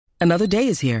Another day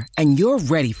is here, and you're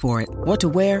ready for it. What to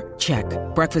wear? Check.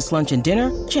 Breakfast, lunch, and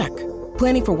dinner? Check.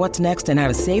 Planning for what's next and how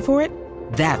to save for it?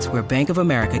 That's where Bank of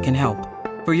America can help.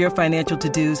 For your financial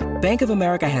to-dos, Bank of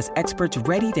America has experts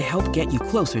ready to help get you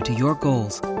closer to your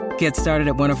goals. Get started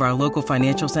at one of our local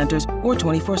financial centers or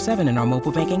 24/7 in our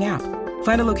mobile banking app.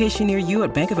 Find a location near you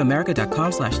at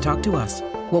bankofamerica.com/talktous.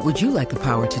 What would you like the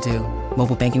power to do?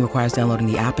 Mobile banking requires downloading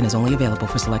the app and is only available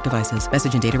for select devices.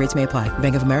 Message and data rates may apply.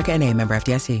 Bank of America N.A., member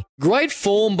FDIC. Great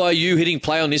form by you hitting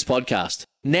play on this podcast.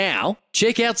 Now,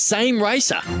 check out Same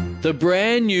Racer, the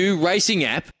brand new racing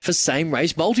app for same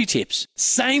race multi-tips.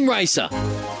 Same Racer.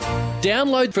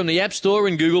 Download from the App Store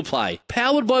and Google Play.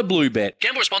 Powered by Bluebet.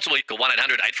 Gamble responsibly. Call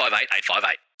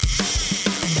 1-800-858-858.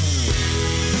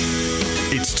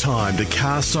 It's time to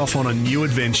cast off on a new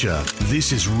adventure.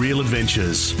 This is Real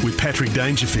Adventures with Patrick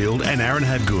Dangerfield and Aaron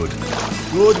Habgood.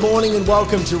 Good morning and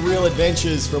welcome to Real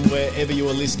Adventures from wherever you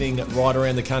are listening right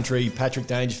around the country. Patrick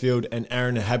Dangerfield and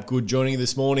Aaron Habgood joining you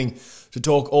this morning to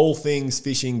talk all things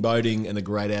fishing, boating and the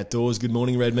great outdoors. Good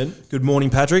morning, Redmond. Good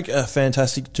morning, Patrick.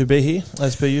 Fantastic to be here,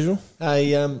 as per usual.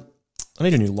 Hey, I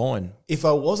need a new line. If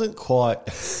I wasn't quite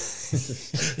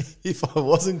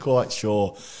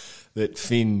sure that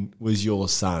Finn was your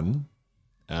son,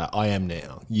 I am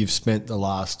now. You've spent the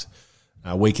last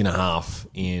week and a half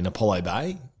in Apollo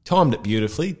Bay, timed it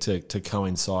beautifully to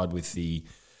coincide with the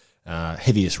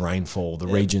heaviest rainfall the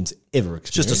region's ever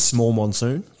experienced. Just a small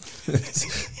monsoon.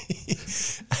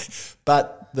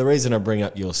 But the reason I bring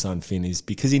up your son, Finn, is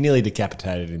because he nearly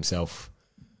decapitated himself.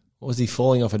 Was he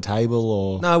falling off a table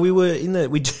or? No, we were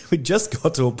we just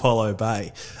got to Apollo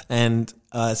Bay and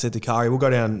I said to Kari, we'll go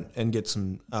down and get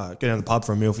some, go down to the pub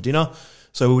for a meal for dinner.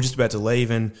 So we were just about to leave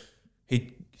and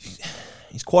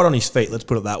he's quite on his feet, let's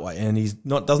put it that way. And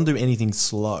doesn't do anything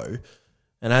slow.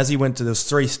 And as he went to, there was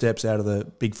 3 steps out of the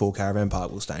Big Four caravan park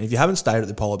we'll stay in. If you haven't stayed at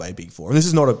the Apollo Bay Big Four, and this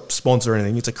is not a sponsor or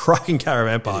anything, it's a cracking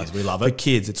caravan park. It is, we love it. For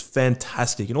kids, it's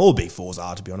fantastic. And all Big Fours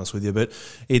are, to be honest with you, but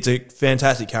it's a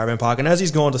fantastic caravan park. And as he's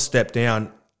gone to step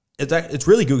down, it's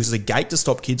really good because there's a gate to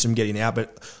stop kids from getting out.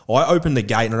 But I opened the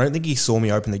gate and I don't think he saw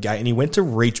me open the gate and he went to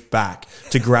reach back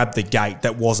to grab the gate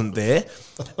that wasn't there.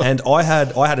 And I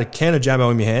had a can of Jammo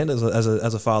in my hand as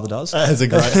a father does. That's a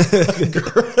great.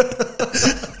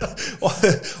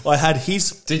 I had his.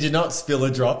 Did you not spill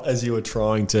a drop as you were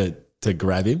trying to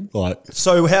grab him?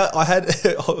 So how I had,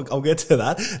 I'll get to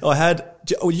that. I had,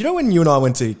 you know, when you and I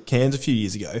went to Cairns a few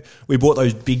years ago, we bought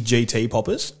those big GT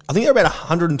poppers. I think they're about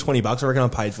 $120. I reckon I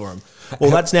paid for them.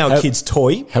 Well, that's now a kid's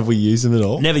toy. Have we used them at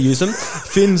all? Never used them.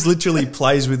 Finn's literally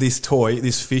plays with this toy,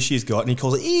 this fish he's got, and he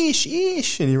calls it ish,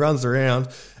 ish, and he runs around.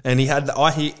 And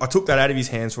I took that out of his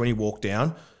hands for when he walked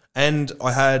down, and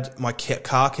I had my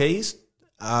car keys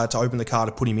to open the car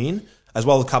to put him in, as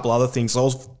well as a couple other things. So I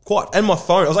was and my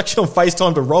phone. I was actually on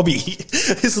FaceTime to Robbie.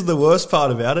 This is the worst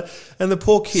part about it. And the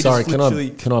poor kid. Sorry, is literally.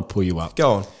 Can I pull you up?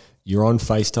 Go on. You're on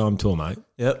FaceTime tour, mate.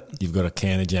 Yep. You've got a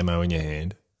can of Jammo in your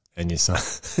hand, and your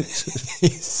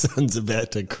son's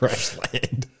about to crash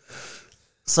land.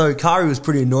 So Kari was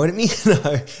pretty annoyed at me,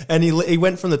 and he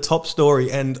went from the top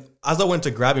story. And as I went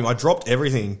to grab him, I dropped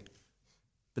everything.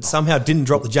 But somehow didn't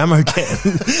drop the Jammo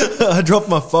can. I dropped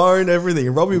my phone, everything.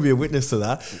 And Robbie will be a witness to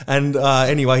that. And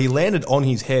anyway, he landed on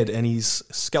his head and he's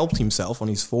scalped himself on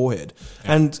his forehead.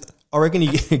 Yeah. And I reckon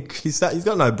he's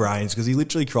got no brains because he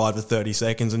literally cried for 30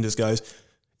 seconds and just goes,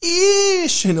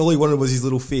 ish! And all he wanted was his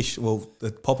little fish, well,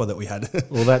 the popper that we had.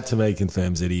 Well, that to me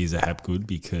confirms that he is a Habgood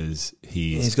because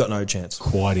he's got no chance.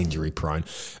 Quite injury prone.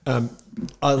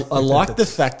 I like the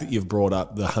fact that you've brought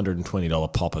up the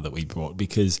 $120 popper that we brought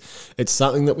because it's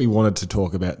something that we wanted to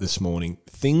talk about this morning.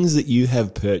 Things that you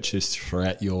have purchased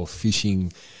throughout your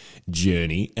fishing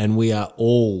journey, and we are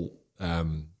all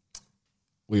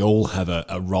we all have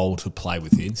a role to play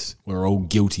with this. We're all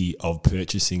guilty of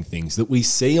purchasing things that we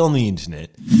see on the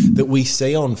internet, that we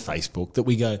see on Facebook, that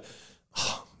we go,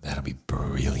 oh, that'll be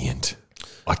brilliant.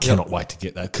 I cannot wait to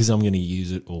get that because I'm going to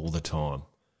use it all the time.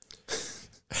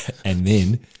 And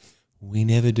then we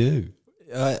never do.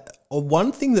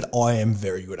 One thing that I am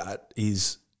very good at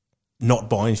is not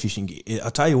buying fishing gear. I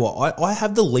tell you what, I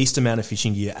have the least amount of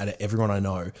fishing gear out of everyone I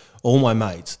know, all my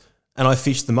mates, and I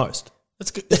fish the most. That's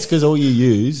because all you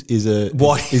use is a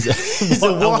whiting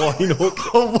hook.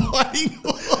 A whiting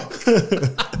hook.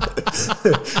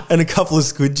 And a couple of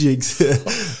squid jigs.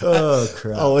 Oh,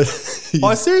 crap.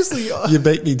 I seriously... You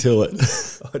beat me to it.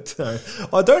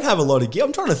 I don't have a lot of gear.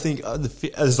 I'm trying to think.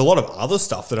 There's a lot of other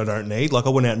stuff that I don't need. Like I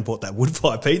went out and bought that wood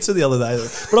fire pizza the other day.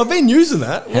 But I've been using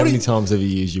that. How many times have you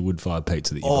used your wood fire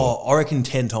pizza that you bought? I reckon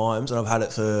 10 times. And I've had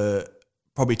it for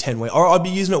probably 10 weeks. Or I'd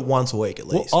be using it once a week at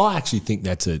least. Well, I actually think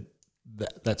that's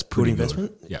that's pretty Good good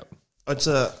investment? Yeah. It's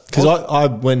a Because I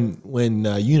when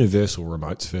Universal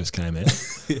remotes first came out,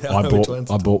 Yeah, I know which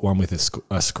ones. I bought one with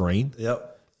a screen.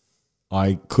 Yep.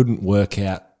 I couldn't work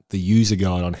out the user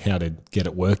guide on how to get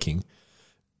it working,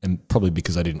 and probably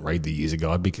because I didn't read the user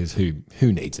guide. Because who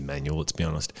needs a manual? Let's be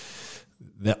honest.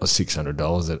 That was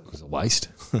 $600. That was a waste.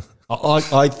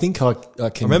 I think I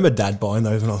can. I remember Dad buying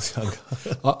those when I was younger.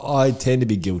 I tend to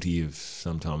be guilty of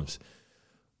sometimes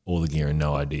all the gear and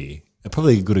no idea. And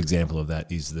probably a good example of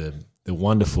that is the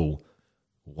wonderful,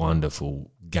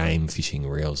 wonderful game fishing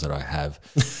reels that I have.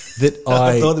 That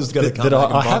I thought this was going to come back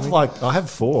and I bite have me. I have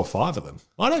 4 or 5 of them.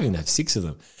 I don't even have 6 of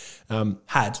them.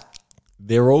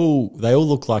 They They all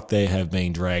look like they have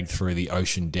been dragged through the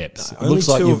ocean depths. It only looks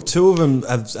like two of them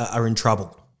are in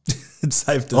trouble. It's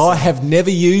safe to I say. have never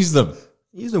used them.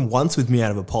 You used them once with me out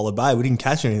of Apollo Bay. We didn't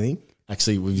catch anything.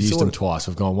 Actually, we've used them twice.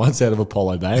 We've gone once out of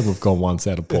Apollo Bay and we've gone once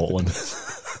out of Portland.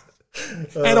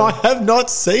 And I have not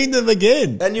seen them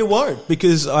again. And you won't,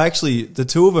 because the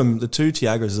two of them, the two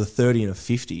Tiagras, a 30 and a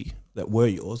 50 that were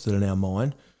yours, that are now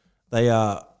mine, they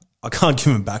are. I can't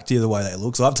give them back to you the way they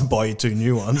look, so I have to buy you 2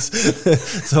 new ones.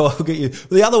 So I'll get you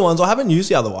the other ones. I haven't used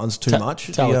the other ones too much.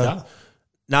 Talica?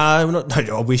 No,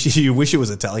 I wish you wish it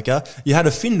was a Talica. You had a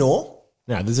Finnor,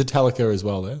 No, there's a Talica as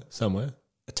well there somewhere.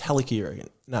 a Talica, you reckon?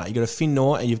 No, you got a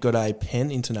Finnor and you've got a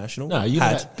Penn International. No, you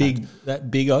had have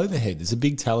that big overhead. There's a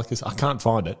big Talica. I can't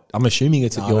find it. I'm assuming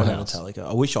it's at your house. Talica.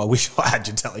 I wish I had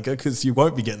your Talica, because you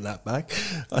won't be getting that back.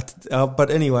 But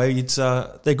anyway, it's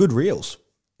they're good reels.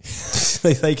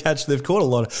 They've caught a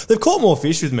lot of. They've caught more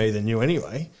fish with me than you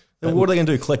anyway. Then what are they going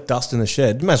to do? Collect dust in the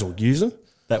shed? Might as well use them.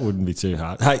 That wouldn't be too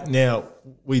hard. Hey, now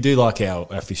we do like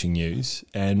our fishing news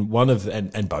and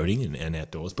and boating and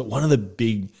outdoors, but one of the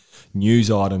big news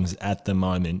items at the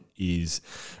moment is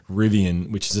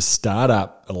Rivian, which is a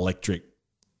startup electric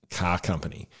car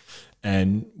company,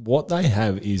 and what they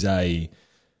have is a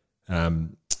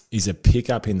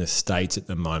pickup in the States at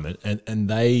the moment, and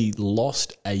they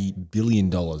lost $1 billion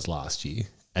last year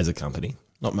as a company.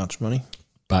 Not much money.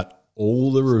 But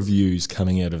all the reviews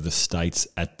coming out of the States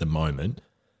at the moment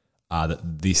are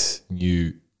that this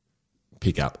new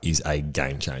pickup is a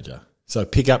game changer. So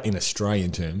pickup in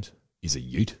Australian terms is a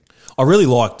ute. I really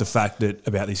like the fact that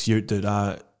about this ute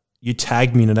that you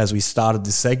tagged me in it as we started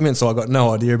this segment, so I got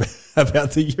no idea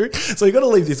about the ute. So you got to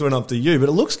leave this one up to you, but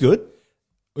it looks good.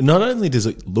 Not only does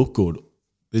it look good,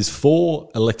 there's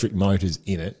 4 electric motors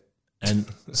in it. And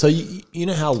so you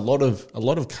know how a lot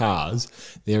of cars,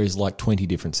 there is like 20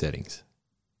 different settings.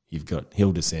 You've got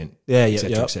hill descent,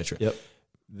 et cetera. Yep.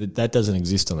 That doesn't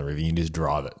exist on the Rivian. You just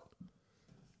drive it.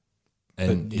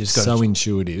 And But you it's just gotta so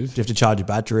intuitive. Do you have to charge your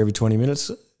battery every 20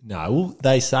 minutes? No, well,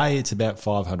 they say it's about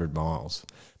 500 miles.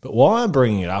 But why I'm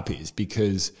bringing it up is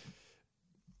because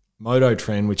Moto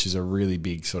Trend, which is a really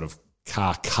big sort of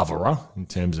car coverer in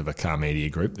terms of a car media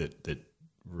group that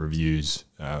reviews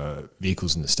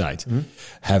vehicles in the States,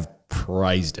 have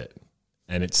praised it.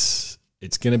 And it's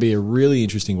going to be a really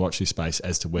interesting watch this space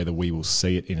as to whether we will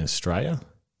see it in Australia.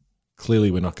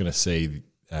 Clearly, we're not going to see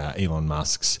Elon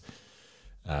Musk's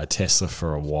Tesla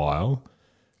for a while.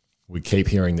 We keep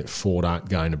hearing that Ford aren't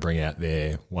going to bring out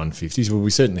their 150s. Well, we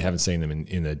certainly haven't seen them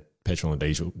in the petrol and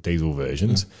diesel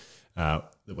versions. That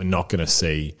we're not going to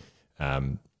see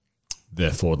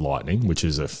the Ford Lightning, which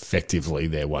is effectively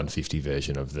their 150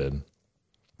 version of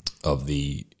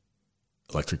the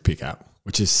electric pickup,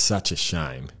 which is such a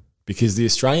shame because the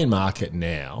Australian market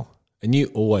now, and you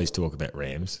always talk about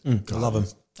Rams. I love them.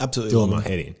 Absolutely Doing love my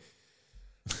them. head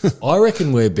in. I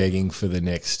reckon we're begging for the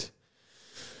next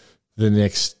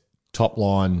top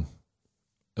line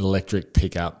electric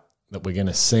pickup that we're going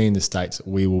to see in the States that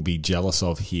we will be jealous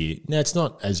of here. Now, it's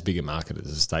not as big a market as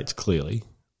the States, clearly,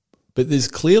 but there's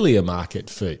clearly a market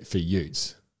for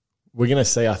utes. We're going to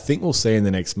see, I think we'll see in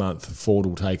the next month, Ford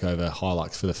will take over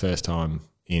Hilux for the first time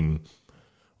in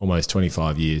almost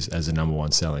 25 years as the number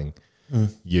 1 selling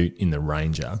ute in the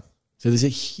Ranger. So there's a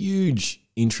huge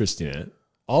interest in it.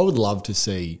 I would love to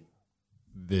see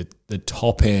the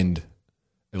top end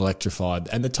electrified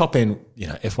and the top end,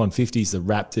 F-150s, the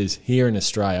Raptors here in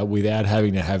Australia without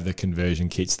having to have the conversion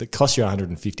kits that cost you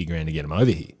 $150,000 to get them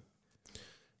over here.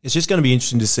 It's just going to be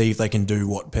interesting to see if they can do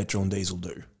what petrol and diesel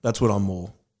do. That's what I'm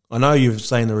more. I know you're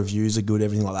saying the reviews are good,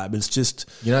 everything like that, but it's just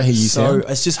You know who you sound?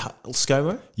 It's just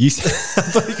ScoMo. You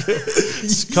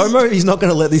ScoMo, he's not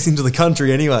going to let this into the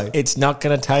country anyway. It's not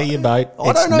going to tow your boat.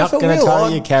 I don't know It's if not it going to will. tow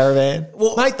your caravan.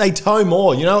 Well- Mate, they tow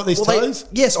more. You know what this Well, tows?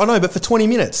 yes, I know, but for 20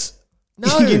 minutes. No.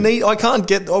 I can't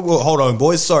get. Oh, well, hold on,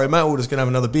 boys. Sorry, mate. We're just going to have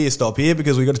another beer stop here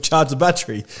because we've got to charge the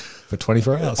battery. for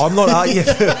 24 hours. I'm not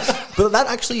but that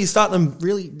actually is starting to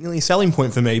really a selling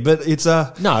point for me. But it's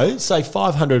No, say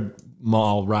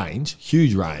 500-mile range,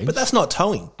 huge range. but that's not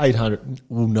towing. 800.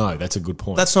 Well, no, that's a good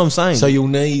point. That's what I'm saying. So you'll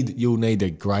need a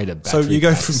greater So battery. you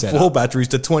go pack from setup. 4 batteries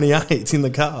to 28 in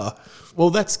the car. Well,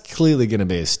 that's clearly going to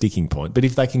be a sticking point. But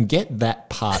if they can get that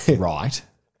part right,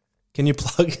 Can you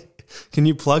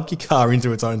plug your car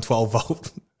into its own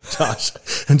 12-volt charge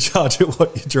and charge it while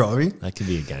you're driving? that could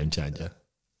be a game changer.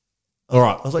 All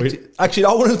right. I was like, actually,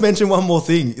 I want to mention one more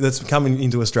thing that's coming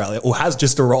into Australia, or has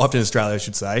just arrived in Australia, I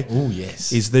should say. Oh,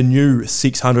 yes. Is the new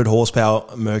 600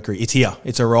 horsepower Mercury. It's here.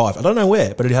 It's arrived. I don't know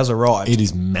where, but it has arrived. It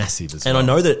is massive as And well. I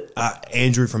know that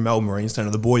Andrew from Melbourne Marine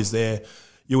Centre, the boys there,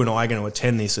 you and I are going to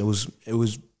attend this.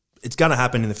 It's going to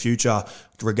happen in the future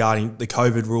regarding the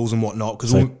COVID rules and whatnot.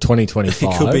 Because So 2025.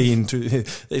 it could be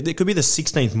it could be the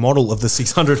 16th model of the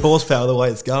 600 horsepower the way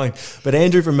it's going. But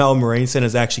Andrew from Melbourne Marine Centre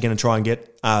is actually going to try and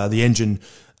get the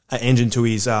engine to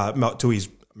his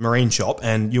marine shop,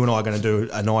 and you and I are going to do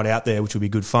a night out there, which will be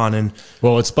good fun. And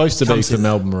Well, it's supposed to be Comes for in-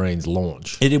 Melbourne Marine's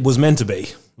launch, it was meant to be.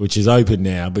 which is open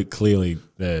now, but clearly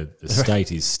the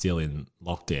state is still in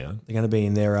lockdown. They're going to be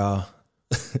in their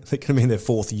they're going to be in their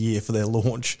 4th year for their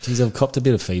launch. Geez, I've copped a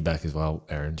bit of feedback as well,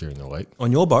 Aaron, during the week. On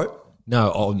your boat?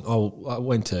 No, I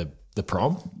went to the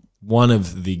prom, one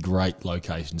of the great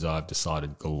locations I've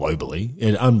decided globally,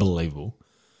 and unbelievable.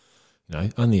 You know,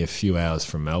 only a few hours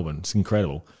from Melbourne. It's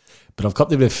incredible. But I've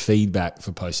copped a bit of feedback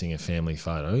for posting a family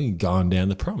photo, going down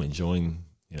the prom, enjoying,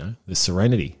 the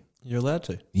serenity. You're allowed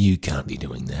to. You can't be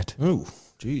doing that. Ooh,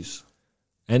 jeez.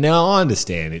 And now I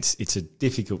understand it's a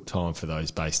difficult time for those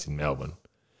based in Melbourne.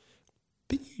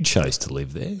 But you chose to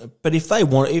live there. But if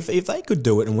they could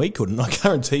do it and we couldn't, I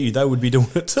guarantee you they would be doing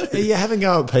it too. You haven't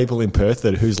go at people in Perth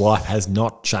whose life has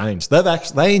not changed.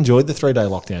 They enjoyed the 3-day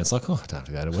lockdown. It's like, I don't have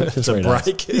to go to work for It's a 3 days.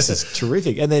 break. This is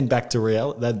terrific. And then back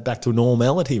to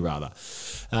normality rather.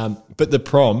 But the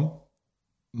prom,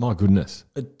 my goodness.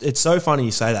 It's so funny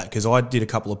you say that, because I did a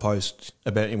couple of posts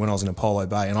about it when I was in Apollo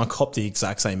Bay, and I copped the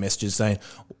exact same messages saying,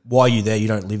 "Why are you there? You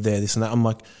don't live there." This and that. I'm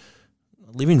like,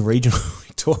 I live in regional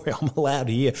Victoria. I'm allowed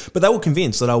here, but they were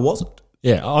convinced that I wasn't.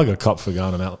 Yeah, I got copped for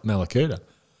going to Malakuta.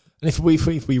 And if we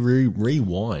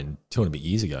rewind 200 bit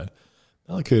years ago,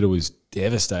 Malakuta was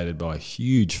devastated by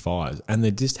huge fires, and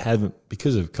they just haven't,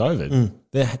 because of COVID,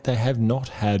 they have not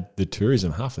had the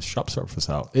tourism. Half the shops are for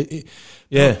sale.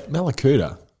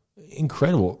 Malakuta,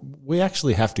 incredible. We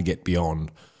actually have to get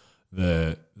beyond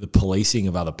the policing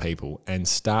of other people and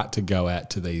start to go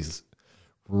out to these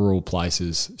rural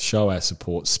places, show our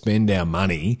support, spend our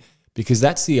money, because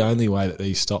that's the only way that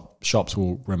these shops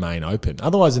will remain open.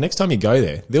 Otherwise, the next time you go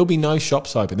there, there'll be no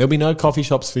shops open. There'll be no coffee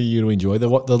shops for you to enjoy. The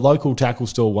local tackle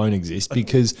store won't exist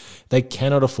because they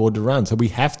cannot afford to run. So we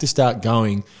have to start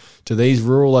going to these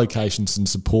rural locations and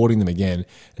supporting them again,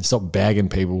 and stop bagging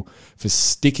people for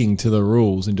sticking to the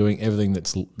rules and doing everything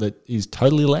that is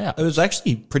totally allowed. It was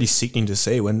actually pretty sickening to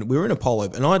see when we were in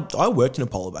Apollo, and I worked in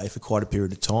Apollo Bay for quite a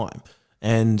period of time,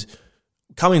 and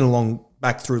coming along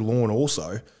back through Lorne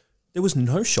also, there was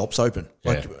no shops open.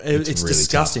 Like it's really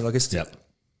disgusting. tough. Like it's Yep.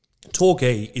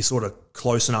 Torquay is sort of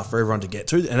close enough for everyone to get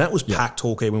to, and that was packed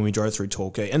Torquay when we drove through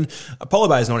Torquay. And Apollo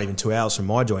Bay is not even 2 hours from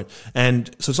my joint, and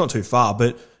so it's not too far,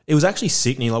 but it was actually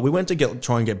sickening. Like we went to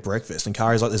try and get breakfast, and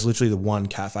Kari's like, there's literally the one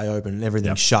cafe open and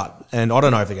everything's shut. And I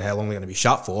don't know how long they're going to be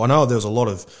shut for. I know there was a lot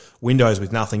of windows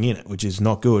with nothing in it, which is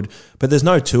not good, but there's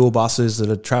no tour buses that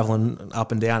are travelling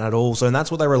up and down at all. So, and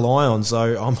that's what they rely on.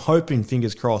 So I'm hoping,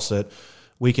 fingers crossed, that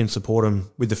we can support them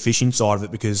with the fishing side of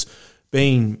it, because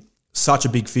being such a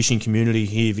big fishing community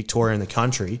here, Victoria and the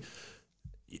country,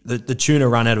 the tuna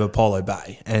run out of Apollo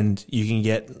Bay, and you can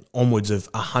get onwards of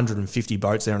 150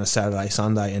 boats there on a Saturday,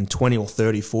 Sunday, and 20 or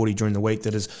 30, 40 during the week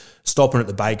that is stopping at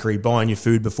the bakery, buying your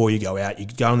food before you go out. You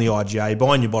go in the IGA,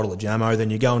 buying your bottle of Jamo, then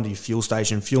you go into your fuel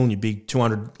station, fueling your big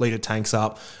 200-litre tanks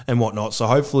up and whatnot. So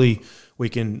hopefully we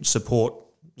can support,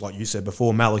 like you said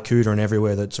before, Malakuta and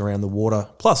everywhere that's around the water,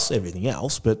 plus everything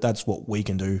else. But that's what we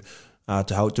can do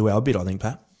to help do our bit, I think,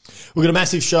 Pat. We've got a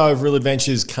massive show of Real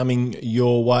Adventures coming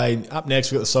your way. Up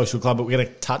next, we've got the Social Club, but we're going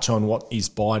to touch on what is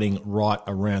biting right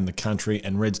around the country,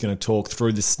 and Red's going to talk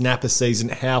through the snapper season.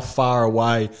 How far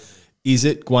away is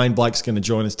it? Wayne Blake's going to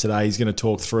join us today. He's going to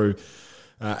talk through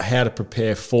how to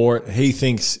prepare for it. He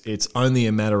thinks it's only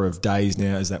a matter of days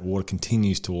now as that water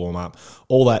continues to warm up.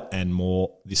 All that and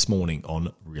more this morning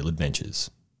on Real Adventures.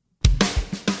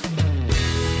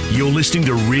 You're listening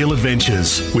to Real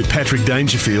Adventures with Patrick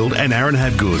Dangerfield and Aaron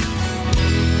Habgood.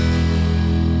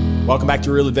 Welcome back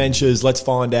to Real Adventures. Let's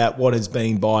find out what has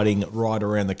been biting right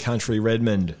around the country,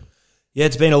 Redmond. Yeah,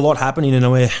 it's been a lot happening, and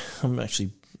I'm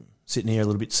actually sitting here a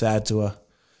little bit sad to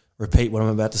repeat what I'm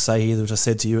about to say here, which I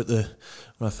said to you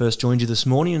when I first joined you this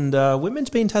morning. And we're meant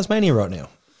to be in Tasmania right now.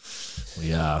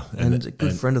 We are. And a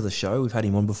good friend of the show, we've had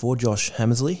him on before, Josh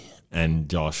Hammersley. And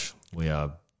Josh, we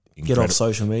are... Get off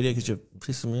social media because you're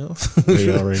pissing me off. We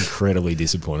are incredibly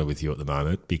disappointed with you at the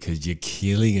moment because you're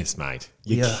killing us, mate.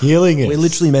 You're killing us. We're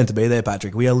literally meant to be there,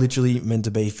 Patrick. We are literally meant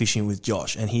to be fishing with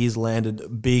Josh, and he has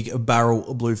landed big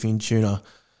barrel bluefin tuna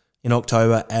in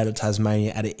October out of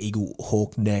Tasmania at an Eagle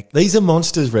Hawk Neck. These are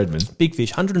monsters, Redmond. Big fish,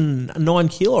 109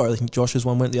 kilo. I think Josh's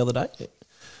one went the other day.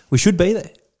 We should be there.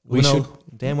 We should.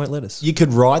 Dan won't let us. You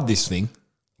could ride this thing.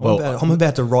 I'm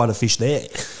about to ride a fish there.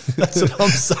 That's what I'm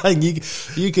saying.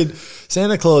 You could,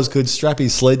 Santa Claus could strap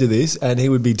his sled to this and he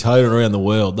would be towing around the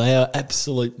world. They are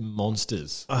absolute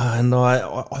monsters. And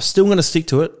I'm still going to stick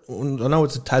to it. I know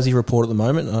it's a Tassie report at the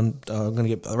moment. I'm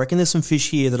going to I reckon there's some fish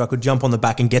here that I could jump on the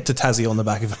back and get to Tassie on the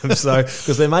back of them. So,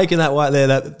 because they're making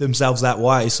themselves that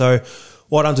way. So,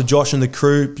 well done to Josh and the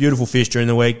crew. Beautiful fish during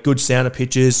the week. Good sounder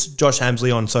pictures. Josh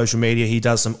Hamsley on social media. He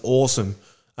does some awesome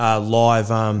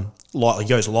live he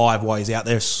goes live while he's out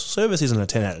there. Service isn't a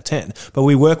 10 out of 10, but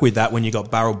we work with that when you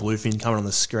got barrel bluefin coming on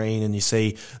the screen and you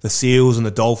see the seals and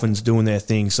the dolphins doing their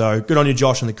thing. So good on you,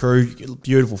 Josh and the crew.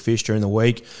 Beautiful fish during the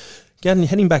week.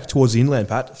 Heading back towards the inland,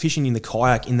 Pat, fishing in the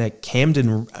kayak in the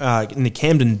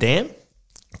Camden Dam.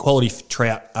 Quality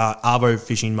trout, arvo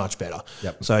fishing much better.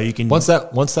 Yep. So you can once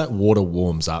that water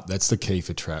warms up, that's the key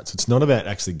for trout. So it's not about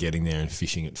actually getting there and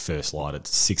fishing at first light at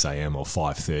 6 a.m. or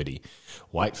 5:30.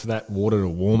 Wait for that water to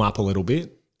warm up a little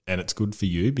bit, and it's good for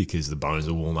you because the bones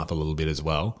will warm up a little bit as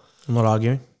well. I'm not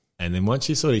arguing. And then once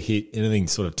you sort of hit anything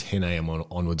sort of 10 a.m.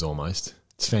 onwards almost,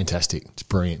 it's fantastic. It's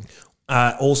brilliant.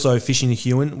 Also, fishing the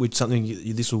Huon, which something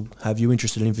this will have you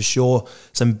interested in for sure.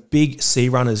 Some big sea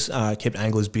runners kept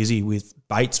anglers busy with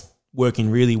baits working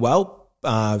really well.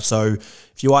 So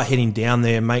if you are heading down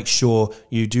there, make sure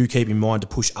you do keep in mind to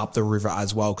push up the river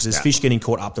as well, because there's fish getting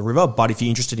caught up the river. But if you're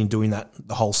interested in doing that,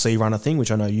 the whole sea runner thing,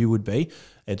 which I know you would be,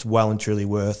 it's well and truly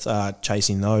worth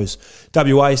chasing those.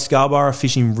 WA, Scarborough,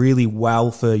 fishing really well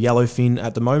for yellowfin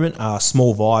at the moment.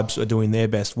 Small Vibes are doing their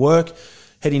best work.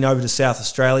 Heading over to South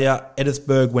Australia,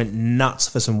 Edithburgh went nuts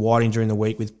for some whiting during the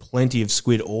week, with plenty of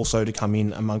squid also to come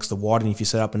in amongst the whiting if you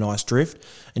set up a nice drift.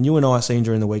 And you and I seen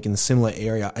during the week in a similar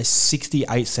area a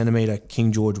 68 centimetre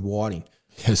King George whiting.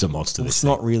 It's a monster. It's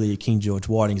not really a King George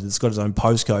whiting because it's got its own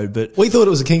postcode, but we thought it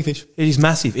was a kingfish. It is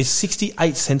massive. It's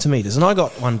 68 centimetres, and I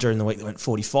got one during the week that went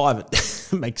 45.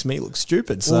 It makes me look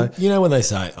stupid. So you know when they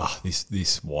say, "Oh,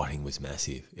 this whiting was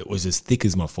massive. It was as thick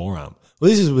as my forearm." Well,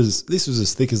 this was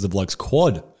as thick as the bloke's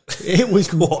quad. It was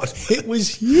quad. It was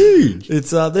huge.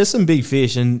 It's there's some big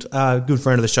fish, and a good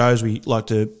friend of the shows, we like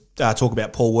to talk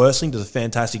about Paul Worsling. Does a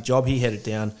fantastic job. He headed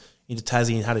down into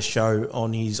Tassie and had a show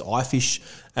on his iFish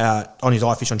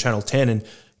on Channel 10, and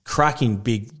cracking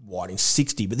big whiting,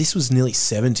 60, but this was nearly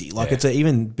 70. It's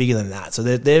even bigger than that. So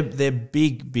they're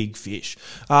big fish.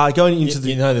 Going into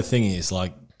the thing is,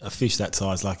 like, a fish that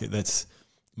size, like, that's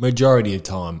majority of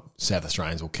time South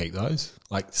Australians will keep those.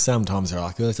 Like, sometimes they're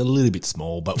like, oh, it's a little bit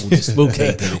small, but we'll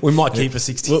keep it. We might keep a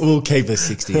 60. We'll keep a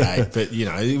 68, but,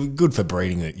 good for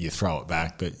breeding that you throw it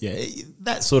back. But, yeah,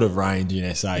 that sort of range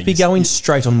in SA. It'd be going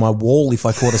straight on my wall if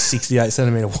I caught a 68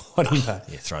 centimetre whiting. Yeah,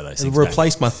 throw those It'll things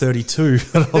replace my 32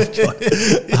 that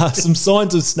I've got. Some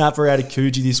signs of snapper out of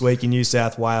Coogee this week in New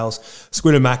South Wales.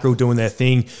 Squid and mackerel doing their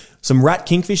thing. Some rat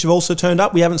kingfish have also turned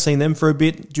up. We haven't seen them for a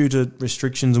bit due to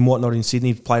restrictions and whatnot in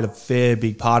Sydney. Played a fair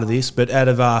big part of this. But out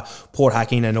of Port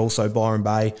Hacking and also Byron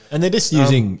Bay. And they're just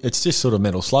using, it's just sort of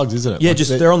metal slugs, isn't it? Yeah,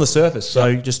 they're on the surface.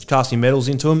 So just casting metals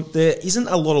into them. There isn't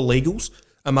a lot of legals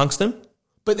amongst them.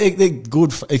 But they're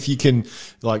good if you can.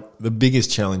 Like, the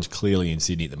biggest challenge clearly in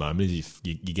Sydney at the moment is if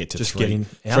you get to just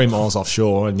 3 miles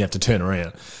offshore and you have to turn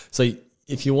around. So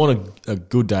if you want a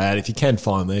good day out, if you can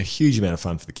find them, they're a huge amount of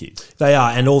fun for the kids. They are,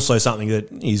 and also something that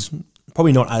is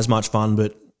probably not as much fun,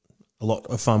 but a lot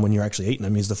of fun when you're actually eating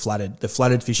them, is the flathead. The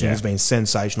flathead fishing has been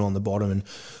sensational on the bottom, and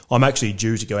I'm actually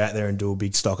due to go out there and do a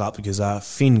big stock up because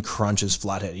Finn crunches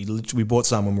flathead. We bought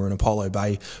some when we were in Apollo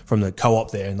Bay from the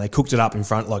co-op there, and they cooked it up in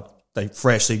front like they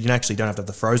fresh, so you actually don't have to have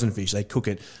the frozen fish. They cook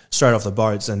it straight off the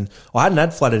boats, and I hadn't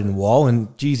had flathead in a while,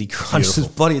 and geez, he crunches his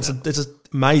body. It's an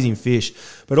amazing fish.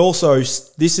 But also,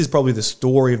 this is probably the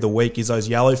story of the week, is those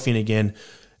yellowfin again,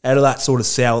 out of that sort of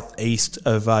southeast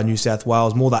of New South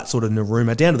Wales, more that sort of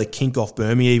Narooma, down to the kink off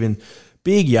Burmese even,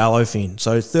 big yellowfin,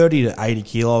 so 30 to 80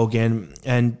 kilo again,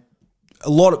 and a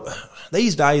lot of...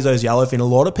 These days, those yellowfin, a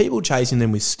lot of people chasing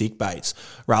them with stick baits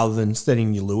rather than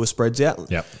setting your lure spreads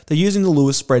out. Yep. They're using the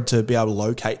lure spread to be able to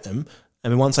locate them,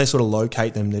 And once they sort of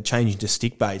locate them, they're changing to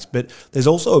stick baits. But there's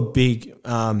also a big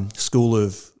school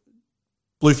of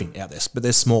bluefin out there, but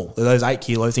they're small. They're those 8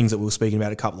 kilo things that we were speaking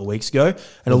about a couple of weeks ago.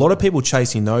 And a lot of people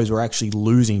chasing those were actually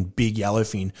losing big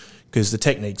yellowfin because the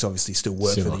techniques obviously still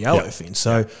work for the yellowfin.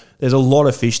 So there's a lot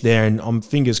of fish there, and I'm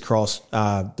fingers crossed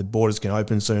the borders can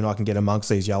open soon. I can get amongst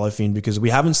these yellowfin because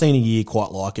we haven't seen a year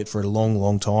quite like it for a long,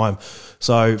 long time.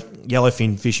 So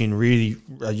yellowfin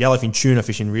tuna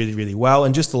fishing really, really well.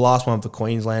 And just the last one for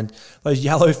Queensland, those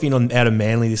yellowfin out of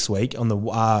Manly this week on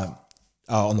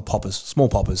the poppers, small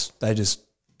poppers. They're just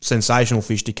sensational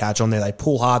fish to catch on there. They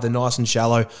pull hard, they're nice and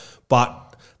shallow, but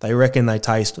they reckon they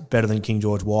taste better than King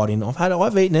George whiting.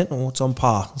 I've eaten it, it's on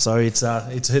par. So it's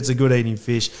a good eating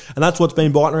fish, and that's what's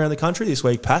been biting around the country this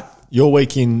week, Pat. Your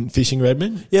week in fishing,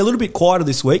 Redmond? Yeah, a little bit quieter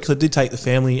this week because I did take the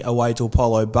family away to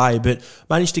Apollo Bay, but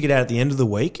managed to get out at the end of the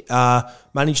week.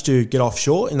 Managed to get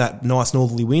offshore in that nice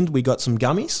northerly wind. We got some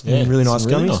gummies, really nice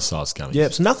gummies. Nice sized gummies. Yeah,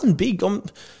 it's nothing big.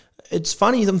 It's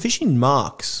funny, I'm fishing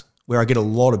marks where I get a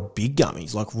lot of big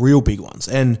gummies, like real big ones,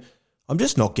 and I'm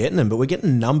just not getting them, but we're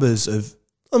getting numbers of,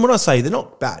 and when I say they're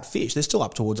not bad fish, they're still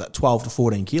up towards that 12 to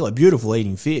 14 kilo, beautiful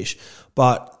eating fish,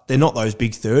 but they're not those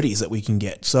big 30s that we can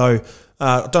get. So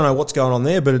I don't know what's going on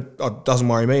there, but it doesn't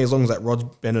worry me. As long as that rod's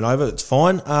bending over, it's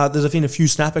fine. There's been a few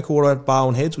snapper caught at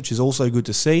Barwon Heads, which is also good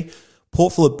to see.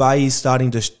 Port Phillip Bay is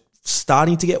starting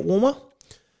to get warmer.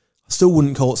 Still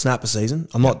wouldn't call it snapper season.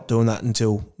 I'm not doing that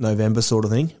until November sort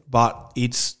of thing, but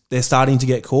they're starting to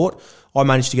get caught. I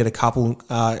managed to get a couple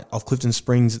of Clifton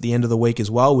Springs at the end of the week as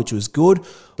well, which was good.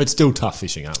 But still tough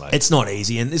fishing, aren't they? It's not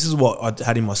easy, and this is what I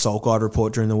had in my Salt Guide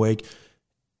report during the week.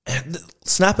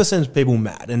 Snapper sends people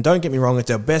mad, and don't get me wrong,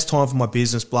 it's our best time for my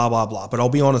business, blah, blah, blah. But I'll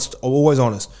be honest, I'm always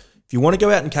honest. If you want to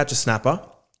go out and catch a snapper,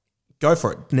 go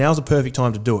for it. Now's the perfect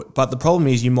time to do it. But the problem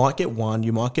is you might get one,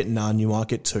 you might get none, you might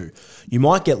get two. You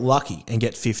might get lucky and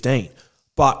get 15.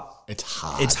 But it's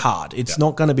hard. It's hard. It's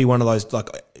not going to be one of those, like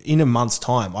in a month's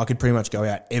time, I could pretty much go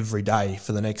out every day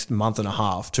for the next month and a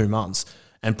half, 2 months,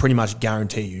 and pretty much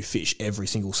guarantee you fish every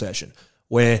single session.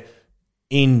 Where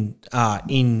in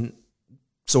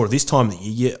sort of this time of the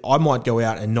year, I might go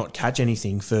out and not catch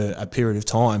anything for a period of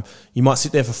time. You might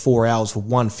sit there for 4 hours for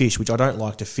one fish, which I don't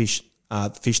like to fish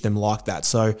them like that.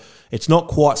 So it's not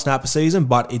quite snapper season,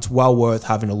 but it's well worth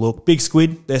having a look. Big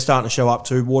squid, they're starting to show up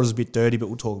too. Water's a bit dirty, but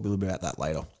we'll talk a little bit about that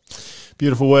later.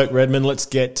 Beautiful work, Redmond. Let's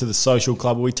get to the social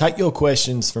club. We take your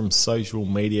questions from social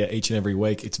media each and every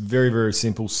week. It's very, very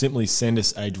simple. Simply send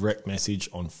us a direct message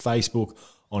on Facebook,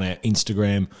 on our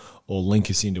Instagram, or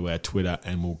link us into our Twitter,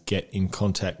 and we'll get in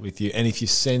contact with you. And if you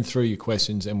send through your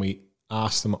questions and we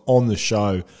ask them on the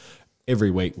show, every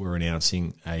week we're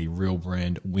announcing a Real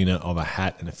Brand winner of a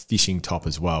hat and a fishing top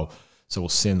as well. So we'll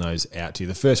send those out to you.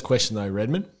 The first question though,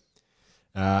 Redmond.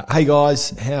 Hey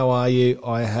guys, how are you?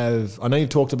 I know you've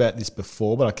talked about this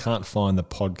before, but I can't find the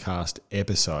podcast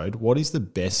episode. What is the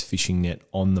best fishing net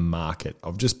on the market?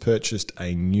 I've just purchased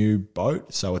a new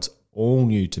boat, so it's all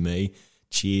new to me.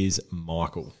 Cheers,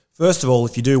 Michael. First of all,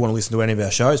 if you do want to listen to any of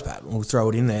our shows, Pat, we'll throw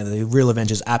it in there. The Real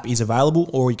Adventures app is available,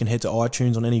 or you can head to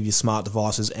iTunes on any of your smart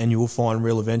devices and you will find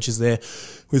Real Adventures there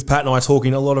with Pat and I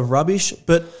talking a lot of rubbish.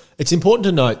 But it's important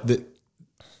to note that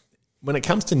when it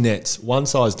comes to nets, one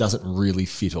size doesn't really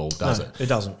fit all, does it? It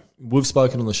doesn't. We've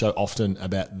spoken on the show often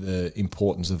about the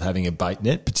importance of having a bait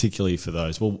net, particularly for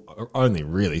those, well, only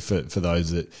really for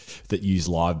those that use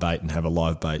live bait and have a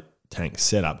live bait tank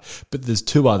setup. But there's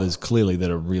two others clearly that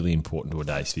are really important to a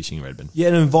day's fishing, Redmond. Yeah,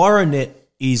 an EnviroNet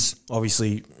is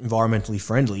obviously environmentally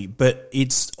friendly, but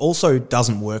it's also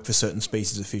doesn't work for certain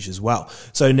species of fish as well.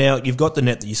 So now you've got the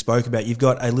net that you spoke about. You've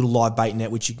got a little live bait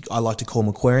net, which I like to call them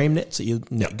aquarium nets that you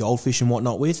net goldfish and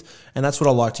whatnot with. And that's what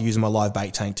I like to use in my live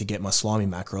bait tank to get my slimy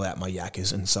mackerel out, my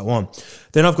yakkers and so on.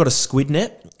 Then I've got a squid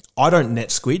net. I don't net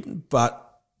squid, but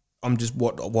I'm just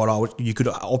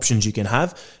options you can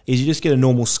have is you just get a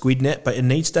normal squid net, but it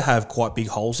needs to have quite big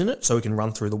holes in it so it can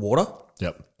run through the water.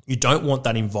 Yep. You don't want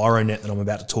that EnviroNet that I'm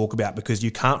about to talk about because you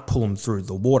can't pull them through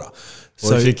the water.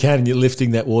 So if you can, you're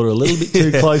lifting that water a little bit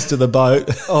too close to the boat.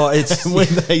 Oh, it's and when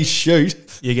they shoot,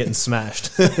 you're getting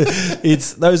smashed.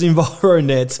 It's those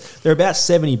EnviroNets. They're about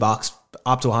 $70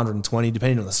 up to 120,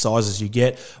 depending on the sizes you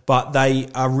get, but they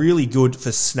are really good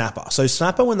for snapper. So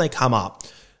snapper, when they come up,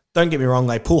 don't get me wrong,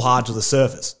 they pull hard to the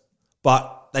surface,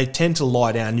 but they tend to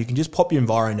lie down. You can just pop your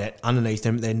EnviroNet underneath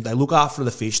them. Then they look after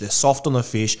the fish. They're soft on the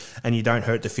fish, and you don't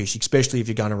hurt the fish, especially if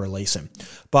you're going to release them.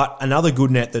 But another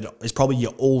good net that is probably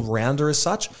your all-rounder as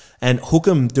such, and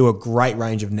Hookem do a great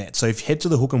range of nets. So if you head to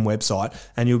the Hookem website,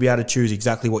 and you'll be able to choose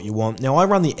exactly what you want. Now, I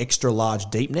run the extra large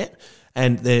deep net,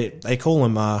 and they call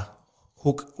them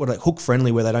hook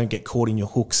friendly, where they don't get caught in your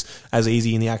hooks as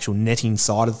easy in the actual netting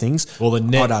side of things. Well, the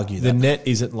net, I'd argue the that. net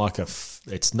isn't like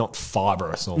it's not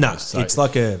fibrous almost. No, So it's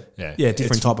like a different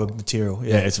it's- type of material.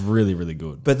 Yeah, it's really, really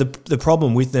good. But the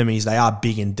problem with them is they are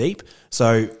big and deep.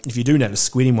 So if you do net a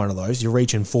squid in one of those, you're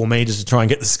reaching 4 meters to try and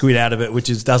get the squid out of it, which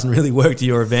doesn't really work to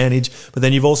your advantage. But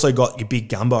then you've also got your big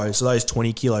gumbos. So those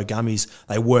 20 kilo gummies,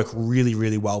 they work really,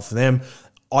 really well for them.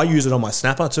 I use it on my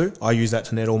snapper too. I use that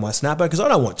to net all my snapper because I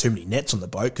don't want too many nets on the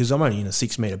boat because I'm only in a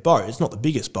 6 meter boat. It's not the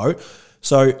biggest boat.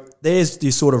 So there's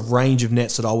this sort of range of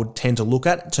nets that I would tend to look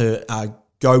at to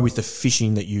go with the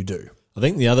fishing that you do. I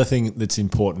think the other thing that's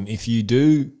important, if you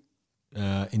do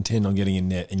intend on getting a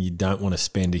net and you don't want to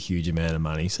spend a huge amount of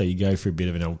money, so you go for a bit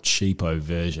of an old cheapo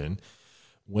version,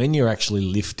 when you're actually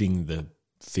lifting the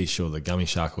fish or the gummy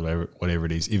shark or whatever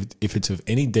it is, if it's of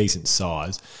any decent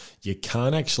size, you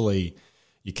can't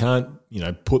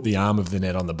put the arm of the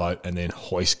net on the boat and then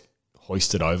hoist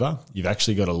it over. You've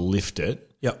actually got to lift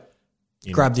it. Yep.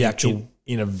 Grab the actual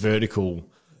in a vertical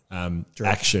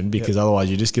action, because otherwise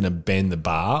you're just going to bend the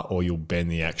bar or you'll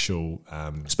bend the actual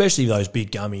especially those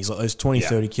big gummies, like those 20,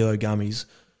 30 kilo gummies,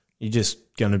 you're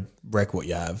just going to wreck what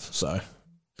you have. So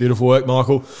beautiful work,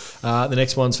 Michael. The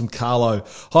next one's from Carlo.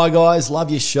 Hi, guys.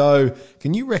 Love your show.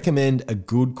 Can you recommend a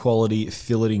good quality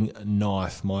filleting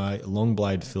knife? My long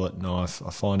blade fillet knife,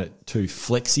 I find it too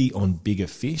flexy on bigger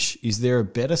fish. Is there a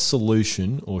better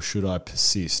solution or should I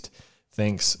persist?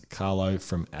 Thanks, Carlo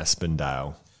from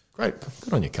Aspendale. Great.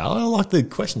 Good on you, Carlo. I like the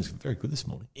questions. Very good this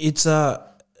morning. it's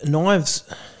knives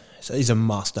is a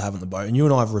must to have on the boat. And you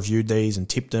and I have reviewed these and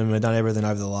tipped them and done everything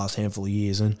over the last handful of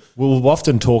years. And Well, we've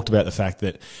often talked about the fact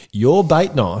that your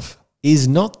bait knife is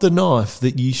not the knife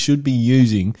that you should be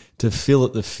using to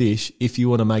fillet the fish if you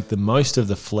want to make the most of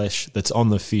the flesh that's on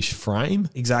the fish frame.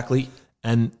 exactly.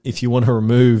 And if you want to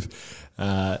remove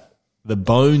the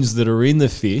bones that are in the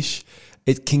fish,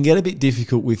 it can get a bit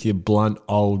difficult with your blunt,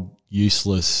 old,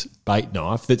 useless bait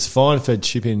knife that's fine for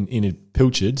chipping in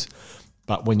pilchards,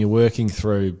 but when you're working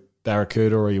through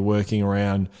barracuda or you're working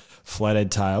around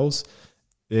flathead tails,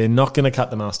 they're not going to cut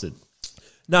the mustard.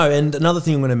 No, and another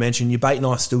thing I'm going to mention, your bait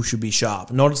knife still should be sharp.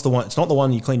 It's not the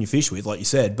one you clean your fish with, like you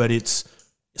said, but it's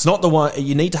not the one.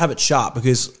 You need to have it sharp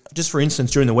because, just for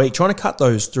instance, during the week, trying to cut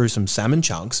those through some salmon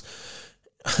chunks,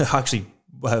 I actually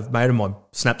have made of mine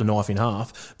snapped a knife in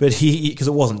half, but because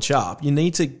it wasn't sharp. You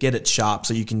need to get it sharp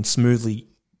so you can smoothly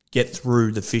get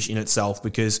through the fish in itself,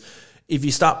 because if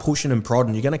you start pushing and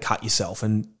prodding, you're going to cut yourself,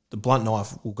 and the blunt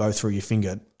knife will go through your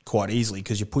finger quite easily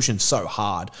because you're pushing so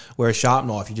hard. Where a sharp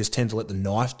knife, you just tend to let the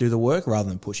knife do the work rather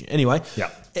than pushing. Anyway,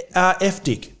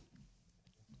 F-Dick.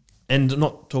 And I'm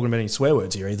not talking about any swear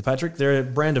words here either, Patrick. They're a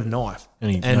brand of knife.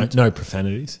 No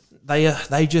profanities.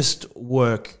 They just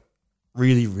work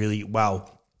really, really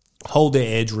well. Hold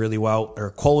their edge really well. They're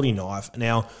a quality knife.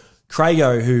 Now,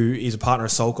 Craigo, who is a partner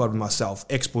of Soul God with myself,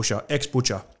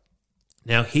 ex-butcher.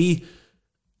 Now, he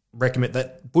recommend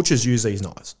that butchers use these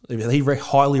knives. He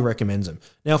highly recommends them.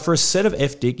 Now, for a set of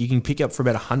F-Dick, you can pick up for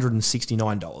about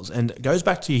 $169. And it goes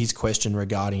back to his question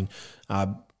regarding, I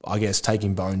guess,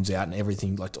 taking bones out and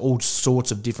everything, like all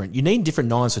sorts of different. You need different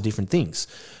knives for different things.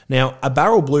 Now, a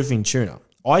barrel bluefin tuna,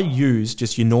 I use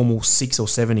just your normal 6 or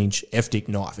 7 inch F-Dick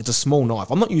knife. It's a small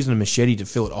knife. I'm not using a machete to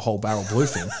fillet a whole barrel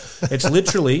bluefin. It's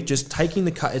literally just taking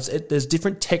the cut. There's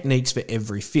different techniques for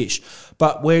every fish.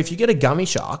 But where if you get a gummy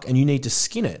shark and you need to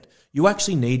skin it, you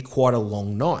actually need quite a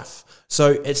long knife.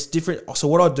 So it's different. So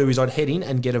what I'd do is I'd head in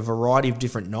and get a variety of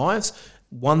different knives.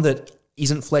 One that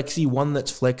isn't flexy, one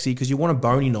that's flexy, because you want a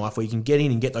bony knife where you can get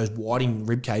in and get those whiting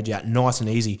ribcage out nice and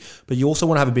easy. But you also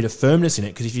want to have a bit of firmness in it,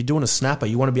 because if you're doing a snapper,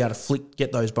 you want to be able to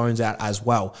get those bones out as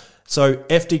well. So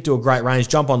F-Dick do a great range.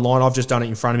 Jump online. I've just done it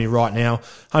in front of me right now.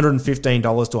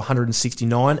 $115 to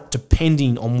 $169,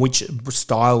 depending on which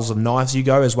styles of knives you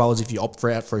go, as well as if you opt for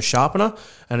a sharpener.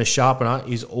 And a sharpener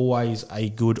is always a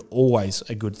good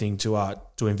thing to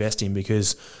invest in,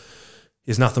 because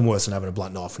there's nothing worse than having a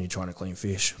blunt knife when you're trying to clean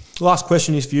fish. Last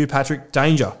question is for you, Patrick.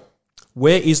 Danger.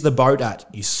 Where is the boat at?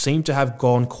 You seem to have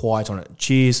gone quiet on it.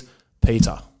 Cheers,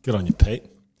 Peter. Good on you, Pete.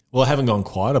 Well, I haven't gone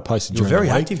quiet. I posted You're during the week.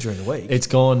 very active during the week. It's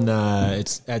gone.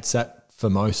 It's at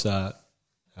Formosa,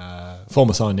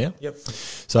 Formosa now. Yep.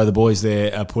 So the boys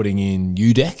there are putting in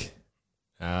UDEC.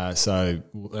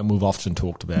 And we've often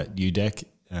talked about UDEC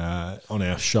on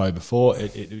our show before.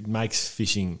 It makes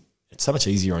fishing. It's so much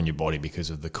easier on your body because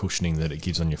of the cushioning that it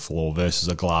gives on your floor versus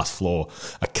a glass floor,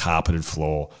 a carpeted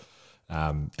floor.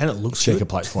 And it looks checker good.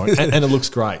 plate flooring, and it looks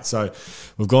great. So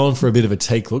we've gone for a bit of a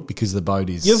teak look because the boat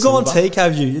is. You've silver. gone teak,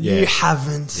 have you? Yeah. You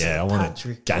haven't. Yeah, I want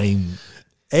Patrick. to game.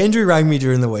 Andrew rang me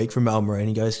during the week from Melbourne, and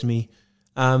he goes to me,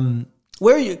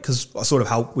 where are you? Because I sort of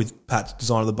helped with Pat's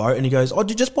design of the boat, and he goes, "Oh,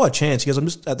 just by chance." He goes, "I'm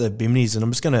just at the Bimini's, and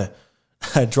I'm just gonna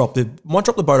might drop the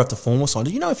boat off the formal sign.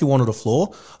 Do you know if you wanted a floor?"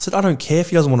 I said, "I don't care if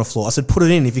he doesn't want a floor." I said, "Put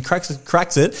it in. If he cracks it."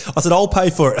 I said, "I'll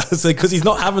pay for it." I said, because he's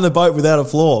not having the boat without a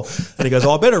floor. And he goes,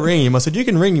 "Oh, I better ring him." I said, "You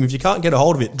can ring him. If you can't get a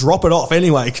hold of it, drop it off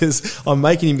anyway, because I'm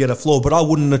making him get a floor." But I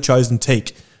wouldn't have chosen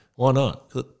teak. Why not?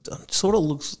 It sort of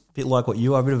looks a bit like what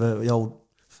you are, a bit of the old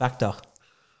factor.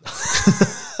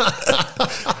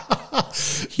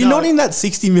 You're not in that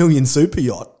 60 million super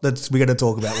yacht that we're going to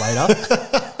talk about later.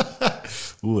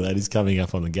 Ooh, that is coming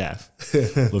up on the gaff.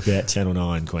 Look out, Channel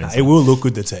 9, Queensland. It will look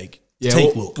good, the teak. Yeah,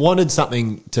 Teak look. wanted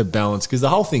something to balance, because the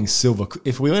whole thing's silver.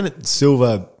 If we went at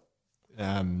silver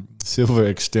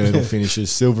external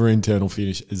finishes, silver internal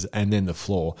finishes, and then the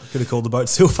floor, Could have called the boat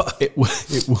silver. it would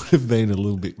have been a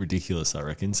little bit ridiculous, I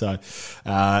reckon. So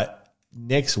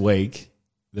next week,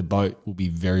 the boat will be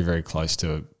very, very close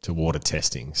to water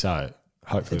testing. So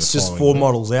hopefully It's the just following 4 week-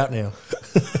 models out now.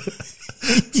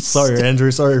 Sorry,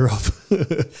 Andrew. Sorry, Rob.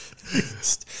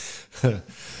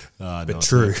 But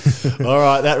true. All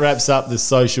right, that wraps up the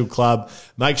social club.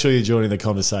 Make sure you're joining the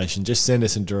conversation. Just send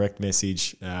us a direct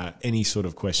message, any sort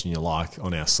of question you like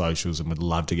on our socials, and we'd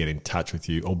love to get in touch with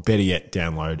you. Or better yet,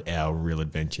 download our Real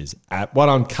Adventures app. Well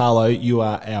done, Carlo. You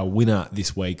are our winner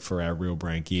this week for our Real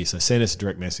Brand gear. So send us a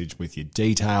direct message with your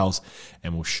details,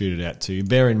 and we'll shoot it out to you.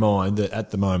 Bear in mind that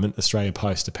at the moment, Australia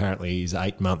Post apparently is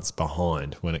 8 months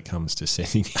behind when it comes to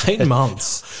sending 8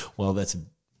 months. Well, that's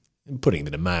putting a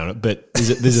bit of mail on it, but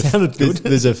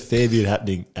there's a fair bit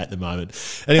happening at the moment.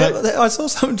 Anyway, I saw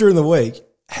something during the week.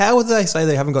 How would they say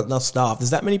they haven't got enough staff? There's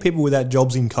that many people without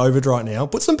jobs in COVID right now.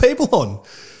 Put some people on.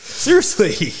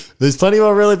 Seriously. there's plenty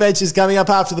more Real Adventures coming up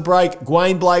after the break.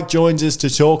 Gwayne Blake joins us to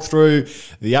talk through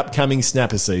the upcoming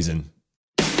snapper season.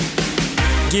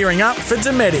 Gearing up for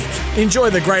Dometic. Enjoy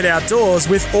the great outdoors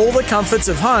with all the comforts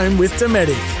of home with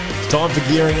Dometic. Time for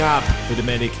gearing up for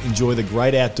Dometic. Enjoy the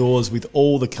great outdoors with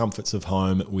all the comforts of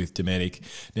home with Dometic.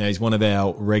 Now, he's one of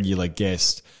our regular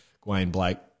guests, Gwayne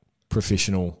Blake,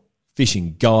 professional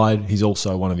fishing guide. He's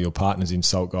also one of your partners in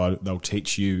Salt Guide. They'll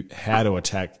teach you how to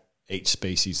attack each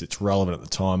species that's relevant at the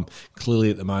time. Clearly,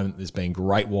 at the moment, there's been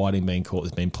great whiting being caught.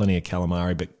 There's been plenty of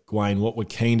calamari. But, Gwayne, what we're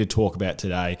keen to talk about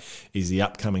today is the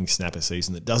upcoming snapper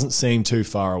season that doesn't seem too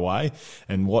far away,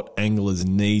 and what anglers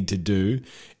need to do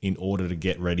in order to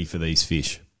get ready for these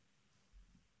fish.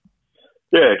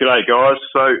 Yeah, g'day guys.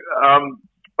 So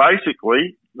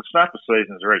basically, the snapper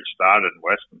season's already started in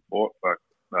Western Port. For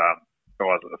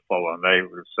guys that are following me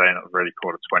would have seen I've already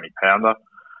caught a 20-pounder,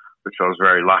 which I was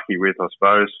very lucky with, I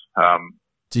suppose.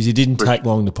 Geez, it didn't take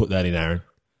long to put that in, Aaron.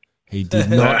 He did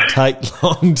not take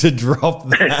long to drop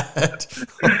that.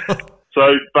 So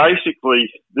basically,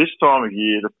 this time of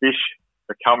year, the fish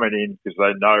are coming in because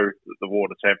they know that the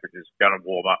water temperature is going to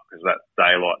warm up because that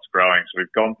daylight's growing. So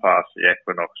we've gone past the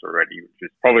equinox already, which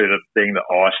is probably the thing that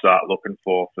I start looking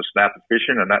for snapper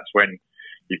fishing, and that's when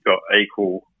you've got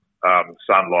equal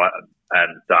sunlight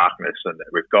and darkness, and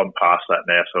we've gone past that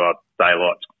now, so our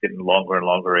daylight's getting longer and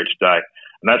longer each day.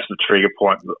 And that's the trigger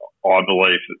point, I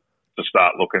believe, to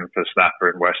start looking for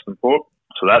snapper in Western Port.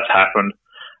 So that's happened,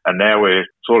 and now we're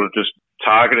sort of just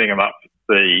targeting them up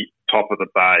the top of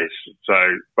the bays. So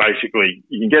basically,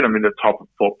 you can get them in the top of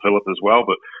Port Phillip as well,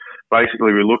 but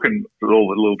basically we're looking at all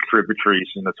the little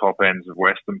tributaries in the top ends of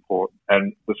Western Port,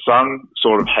 and the sun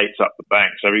sort of heats up the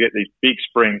bank. So we get these big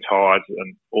spring tides,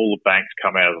 and all the banks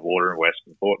come out of the water in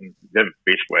Western Port. And if you ever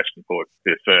fish Western Port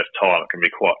for the first time, it can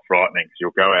be quite frightening because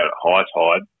you'll go out at high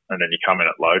tide, and then you come in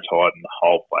at low tide, and the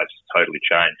whole place is totally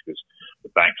changed because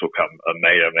the banks will come a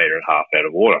metre and a half out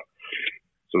of water.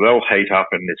 So they'll heat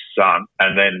up in this sun,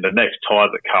 and then the next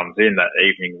tide that comes in, that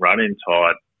evening run-in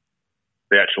tide,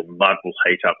 the actual mud will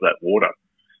heat up that water.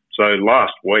 So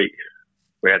last week,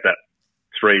 we had that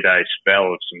 3-day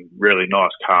spell of some really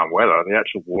nice calm weather. The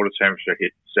actual water temperature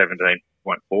hit 17.4,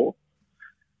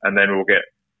 and then we'll get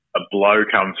a blow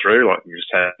come through, like we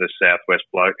just had the southwest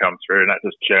blow come through, and that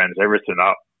just churns everything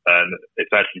up, and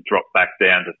it's actually dropped back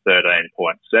down to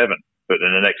 13.7. But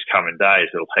in the next coming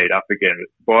days, it'll heat up again.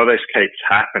 But while this keeps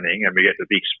happening and we get the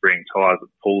big spring tide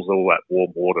that pulls all that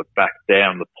warm water back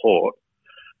down the port,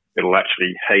 it'll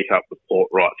actually heat up the port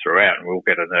right throughout, and we'll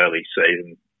get an early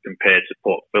season compared to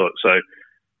Port Phillip. So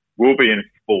we'll be in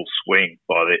full swing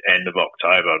by the end of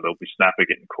October. There'll be snapper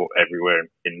getting caught everywhere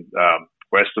in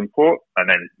Western Port, and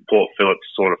then Port Phillip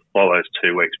sort of follows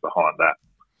 2 weeks behind that.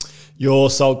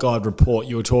 Your Salt Guide report,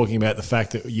 you were talking about the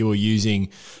fact that you were using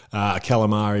a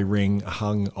calamari ring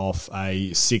hung off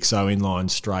a 6.0 inline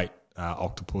straight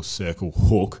octopus circle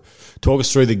hook. Talk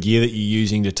us through the gear that you're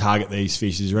using to target these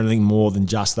fish. Is there anything more than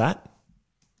just that?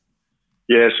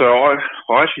 Yeah, so I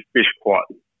actually fish quite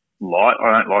light.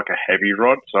 I don't like a heavy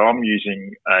rod, so I'm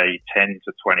using a 10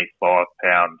 to 25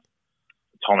 pound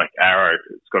atomic arrow.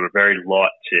 It's got a very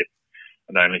light tip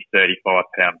and only 35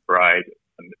 pound braid.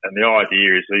 And the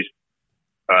idea is these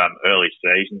early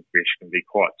season fish can be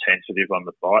quite tentative on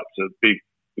the bite. So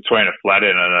between a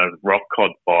flathead and a rock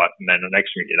cod bite, and then the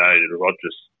next thing you know, the rod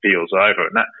just peels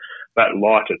over. And that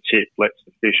lighter tip lets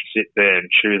the fish sit there and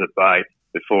chew the bait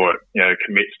before it,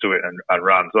 commits to it and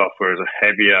runs off. Whereas a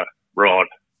heavier rod,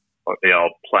 like the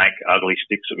old plank ugly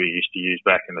sticks that we used to use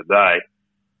back in the day,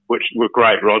 which were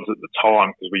great rods at the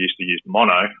time because we used to use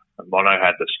mono, and mono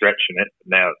had the stretch in it.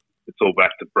 Now it's all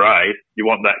back to braid. You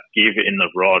want that give in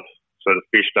the rod so the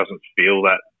fish doesn't feel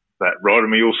that rod.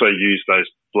 And we also use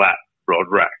those flat rod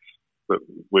racks that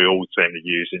we all seem to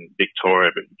use in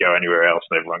Victoria, but you go anywhere else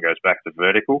and everyone goes back to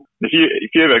vertical. If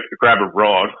you ever grab a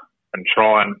rod and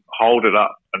try and hold it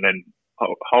up and then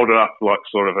hold it up like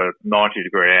sort of a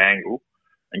 90-degree angle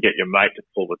and get your mate to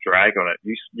pull the drag on it,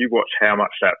 you watch how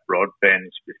much that rod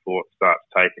bends before it starts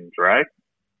taking drag,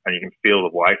 and you can feel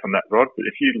the weight on that rod. But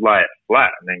if you lay it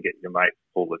flat and then get your mate to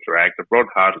pull the drag, the rod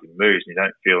hardly moves and you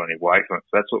don't feel any weight on it.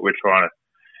 So that's what we're trying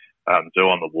to do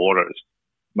on the water, is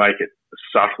make it as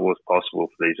subtle as possible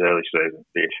for these early season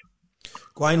fish.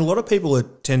 Gwayne, a lot of people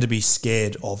tend to be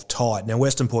scared of tide. Now,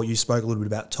 Western Port, you spoke a little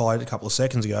bit about tide a couple of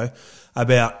seconds ago,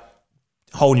 about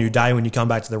a whole new day when you come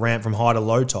back to the ramp from high to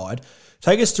low tide.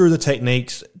 Take us through the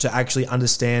techniques to actually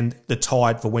understand the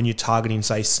tide for when you're targeting,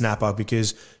 say, snapper,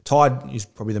 because tide is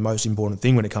probably the most important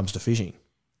thing when it comes to fishing.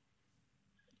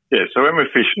 Yeah, so when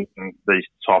we're fishing these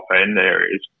top end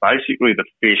areas, basically the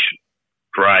fish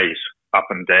graze up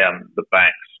and down the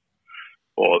banks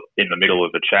or in the middle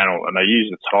of the channel, and they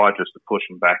use the tide just to push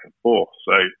them back and forth.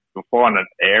 So you'll find an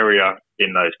area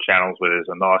in those channels where there's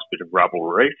a nice bit of rubble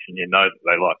reef, and you know that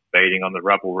they like feeding on the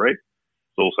rubble reef.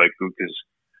 It's also good because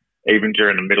even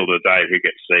during the middle of the day, we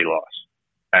get sea lice.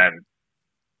 And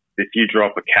if you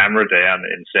drop a camera down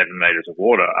in 7 metres of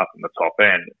water up in the top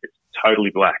end, it's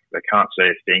totally black. They can't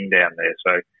see a thing down there.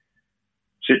 So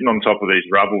sitting on top of these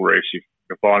rubble reefs,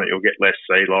 you'll find that you'll get less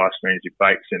sea lice, means your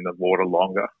bait's in the water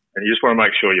longer. And you just want to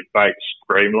make sure your bait's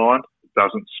streamlined, it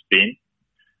doesn't spin.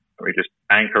 And we just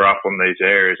anchor up on these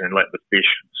areas and let the fish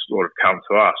sort of come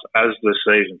to us. As the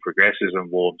season progresses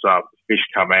and warms up, the fish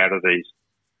come out of these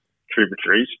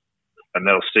tributaries and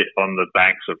they'll sit on the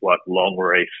banks of like Long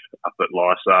Reef up at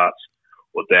Lysarts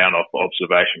or down off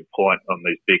Observation Point on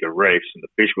these bigger reefs, and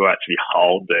the fish will actually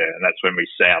hold there, and that's when we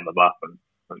sound them up and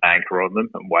anchor on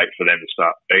them and wait for them to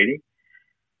start feeding.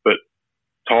 But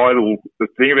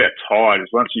the thing about tide is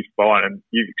once you find, and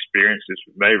you've experienced this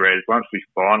with me, Red, once we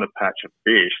find a patch of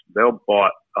fish, they'll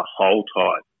bite a whole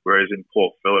tide, whereas in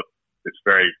Port Phillip, it's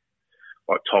very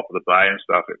like top of the bay and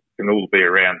stuff. It can all be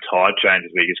around tide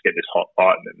changes where you just get this hot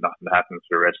bite and then nothing happens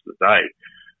for the rest of the day.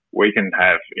 We can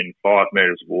have in 5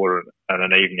 metres of water and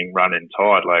an evening run in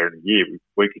tide later in the year,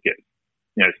 we could get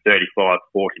 35,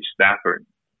 40 snapper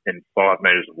in 5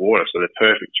 metres of water, so they're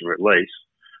perfect to release.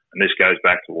 And this goes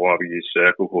back to why we use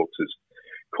circle hooks as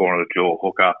corner of the jaw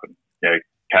hook up and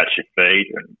catch your feed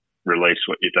and release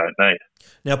what you don't need.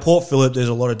 Now, Port Phillip, there's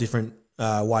a lot of different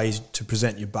ways to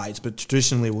present your baits, but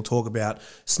traditionally we'll talk about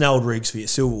snelled rigs for your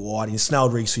silver whiting,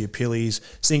 snelled rigs for your pillies,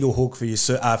 single hook for your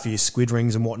squid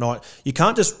rings and whatnot. You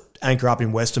can't just anchor up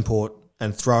in Western Port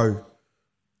and throw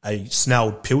a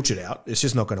snelled pilchard out. It's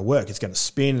just not going to work. It's going to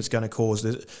spin. It's going to cause...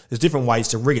 There's different ways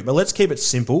to rig it, but let's keep it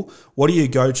simple. What do you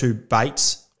go to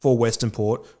baits for Western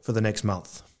Port for the next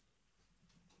month?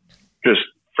 Just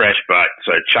fresh bait.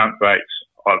 So chunk baits,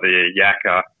 either your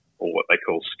yakka or what they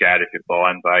call scat if you're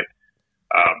buying bait,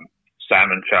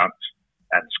 salmon chunks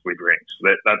and squid rings.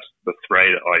 That's the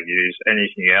three that I use.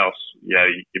 Anything else,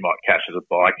 you might catch as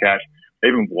a bycatch.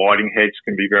 Even whiting heads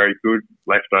can be very good,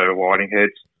 leftover whiting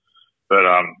heads. But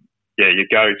your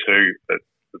go-to,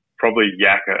 probably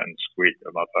yakka and squid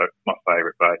are my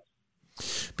favourite baits.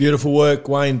 Beautiful work,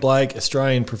 Gwayne Blake,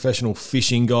 Australian Professional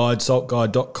Fishing Guide,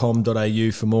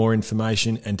 saltguide.com.au for more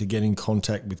information and to get in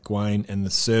contact with Gwayne and the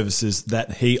services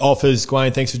that he offers.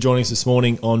 Gwayne, thanks for joining us this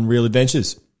morning on Real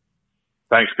Adventures.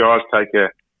 Thanks, guys. Take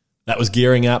care. That was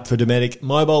Gearing Up for Dometic.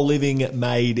 Mobile living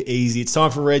made easy. It's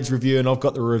time for Red's review, and I've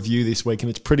got the review this week, and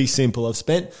it's pretty simple. I've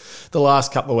spent the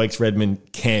last couple of weeks,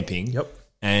 Redmond, camping. Yep.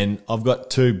 And I've got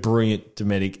two brilliant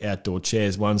Dometic outdoor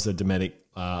chairs. One's the Dometic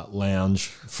Lounge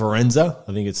Forenza,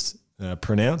 I think it's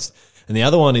pronounced. And the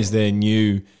other one is their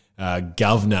new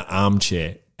Governor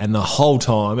armchair. And the whole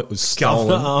time it was stolen.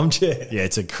 Governor armchair? Yeah,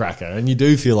 it's a cracker. And you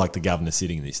do feel like the governor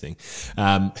sitting in this thing.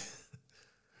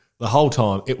 the whole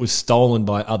time it was stolen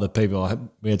by other people.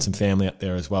 We had some family up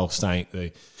there as well staying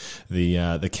at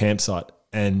the campsite,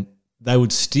 and they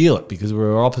would steal it because we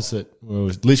were opposite. We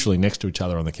were literally next to each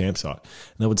other on the campsite,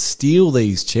 and they would steal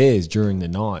these chairs during the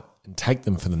night and take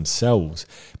them for themselves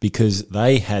because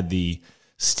they had the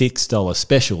 $6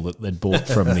 special that they'd bought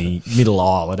from the middle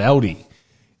aisle at Aldi,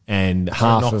 and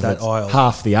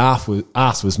half the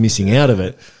arse was missing out of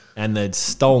it, and they'd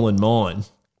stolen mine.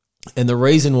 And the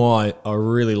reason why I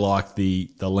really like the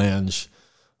lounge,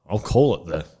 I'll call it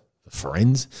the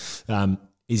Friends,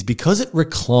 is because it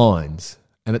reclines.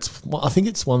 And I think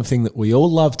it's one thing that we all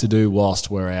love to do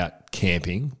whilst we're out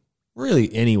camping,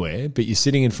 really anywhere, but you're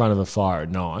sitting in front of a fire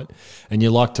at night and you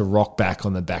like to rock back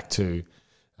on the back two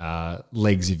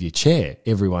legs of your chair.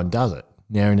 Everyone does it.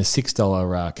 Now, in a $6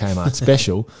 Kmart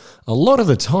special, a lot of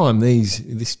the time,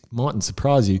 this mightn't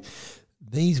surprise you,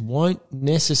 these won't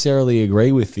necessarily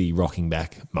agree with the rocking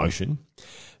back motion,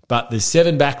 but there's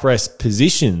 7 backrest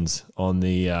positions on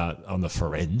the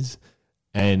Friends,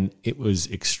 and it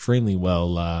was extremely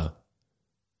well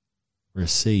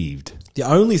received. The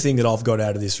only thing that I've got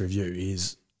out of this review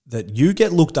is that you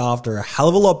get looked after a hell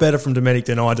of a lot better from Dometic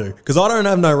than I do, because I don't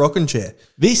have no rocking chair.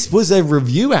 This was a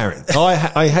review, Aaron. I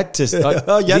had to.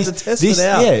 You had to test it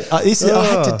out. Yeah, I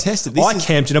had to test it. I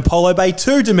camped in Apollo Bay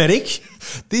too, Dometic.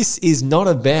 This is not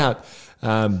about,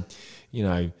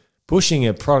 pushing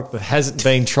a product that hasn't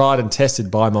been tried and tested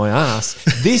by my ass.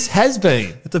 This has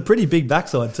been. It's a pretty big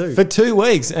backside too. For 2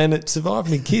 weeks, and it survived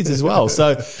me kids as well.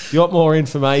 So if you want more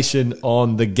information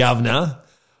on the governor,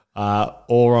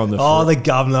 or on the the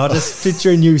governor. I just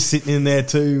picturing you sitting in there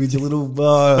too with your little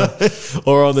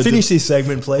or on the finish this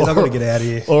segment, please. I've got to get out of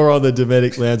here. Or on the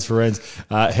Dometic Lounge Friends.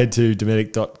 Head to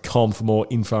dometic.com for more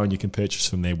info, and you can purchase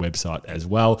from their website as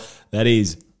well. That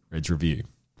is Red's Review.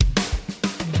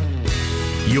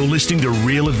 You're listening to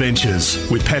Real Adventures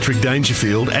with Patrick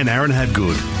Dangerfield and Aaron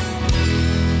Habgood.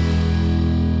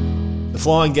 The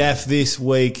Flying Gaff this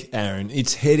week, Aaron,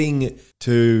 it's heading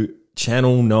to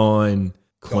Channel 9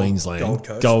 Queensland,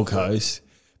 Gold Coast,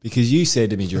 because you said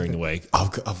to me during the week,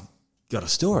 I've got a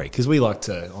story, because we like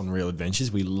to, on Real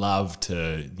Adventures, we love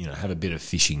to, have a bit of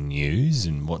fishing news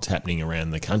and what's happening around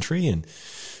the country, and,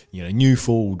 new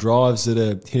full drives that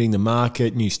are hitting the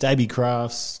market, new Stabby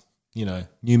crafts,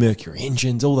 new Mercury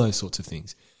engines, all those sorts of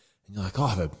things. And you're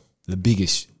like, the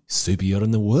biggest super yacht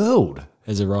in the world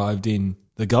has arrived in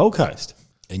the Gold Coast.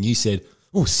 And you said,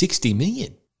 60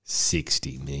 million.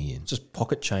 60 million. Just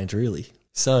pocket change, really.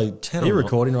 So, Are you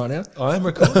recording right now? I am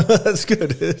recording. That's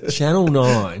good. Channel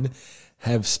 9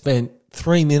 have spent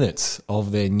 3 minutes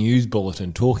of their news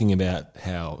bulletin talking about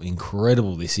how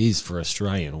incredible this is for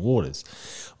Australian waters.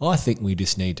 I think we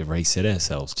just need to reset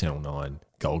ourselves, Channel 9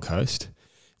 Gold Coast,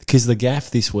 because the gaff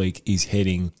this week is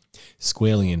heading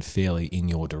squarely and fairly in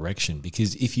your direction.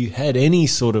 Because if you had any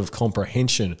sort of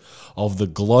comprehension of the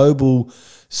global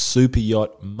super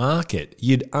yacht market,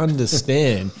 you'd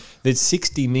understand that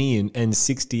 60 million and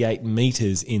 68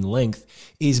 metres in length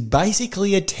is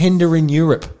basically a tender in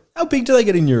Europe. How big do they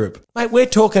get in Europe? Mate, we're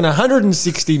talking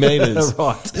 160 metres.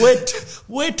 Right.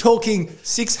 We're talking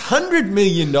 $600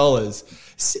 million.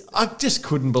 I just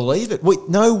couldn't believe it.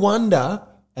 No wonder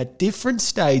at different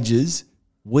stages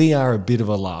we are a bit of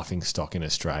a laughing stock in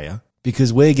Australia,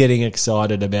 because we're getting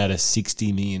excited about a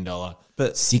 $60 million,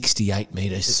 but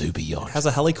 68-metre super yacht. It has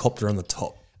a helicopter on the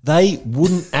top. They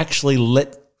wouldn't actually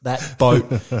let that boat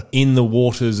in the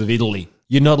waters of Italy.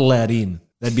 You're not allowed in.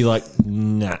 They'd be like,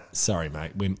 nah, sorry,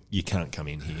 mate, you can't come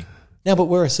in here. No, but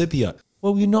we're a super yacht.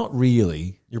 Well, you're not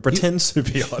really. You're a pretend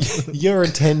super yacht. You're a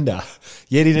tender.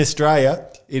 Yet in Australia,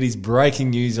 it is breaking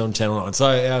news on Channel 9.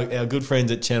 So our good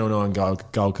friends at Channel 9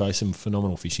 Gold Coast, some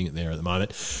phenomenal fishing there at the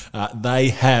moment, they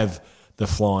have the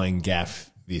Flying Gaff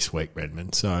this week,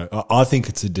 Redmond. So I think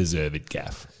it's a deserved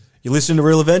gaff. You're listening to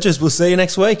Real Adventures. We'll see you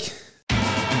next week.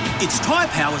 It's Tyre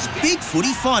Power's Big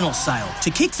Footy Final Sale. To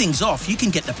kick things off, you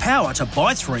can get the power to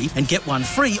buy 3 and get 1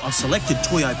 free on selected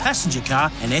Toyo passenger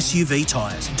car and SUV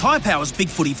tyres. Tyre Power's Big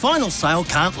Footy Final Sale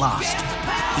can't last.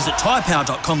 Visit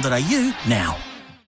tyrepower.com.au now.